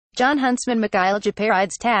Jon Huntsman. Mikhail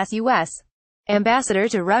Japaridze, TASS. U.S. Ambassador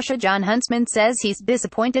to Russia Jon Huntsman says he's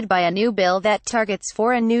disappointed by a new bill that targets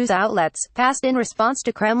foreign news outlets, passed in response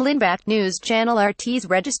to Kremlin-backed news channel RT's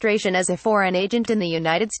registration as a foreign agent in the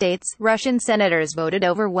United States. Russian senators voted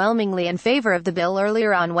overwhelmingly in favor of the bill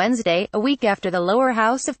earlier on Wednesday, a week after the lower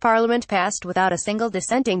house of parliament passed without a single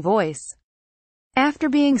dissenting voice. After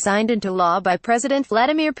being signed into law by President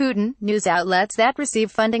Vladimir Putin, news outlets that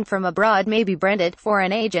receive funding from abroad may be branded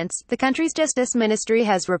foreign agents. The country's Justice Ministry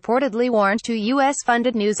has reportedly warned two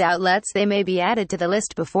U.S.-funded news outlets they may be added to the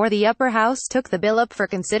list before the upper house took the bill up for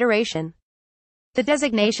consideration. The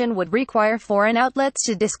designation would require foreign outlets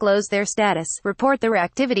to disclose their status, report their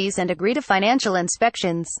activities, and agree to financial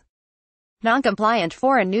inspections. Non-compliant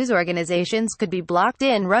foreign news organizations could be blocked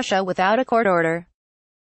in Russia without a court order.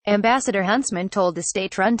 Ambassador Huntsman told the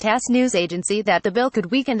state-run TASS news agency that the bill could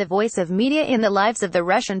weaken the voice of media in the lives of the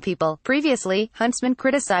Russian people. Previously, Huntsman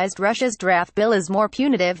criticized Russia's draft bill as more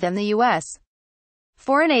punitive than the U.S.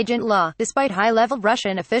 foreign agent law, despite high-level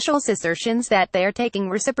Russian officials' assertions that they are taking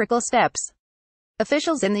reciprocal steps.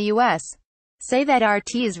 Officials in the U.S. say that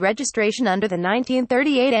RT's registration under the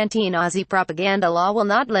 1938 anti-Nazi propaganda law will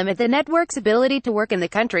not limit the network's ability to work in the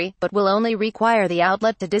country, but will only require the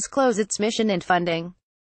outlet to disclose its mission and funding.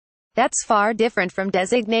 That's far different from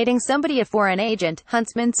designating somebody a foreign agent,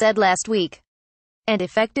 Huntsman said last week, and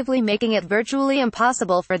effectively making it virtually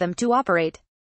impossible for them to operate.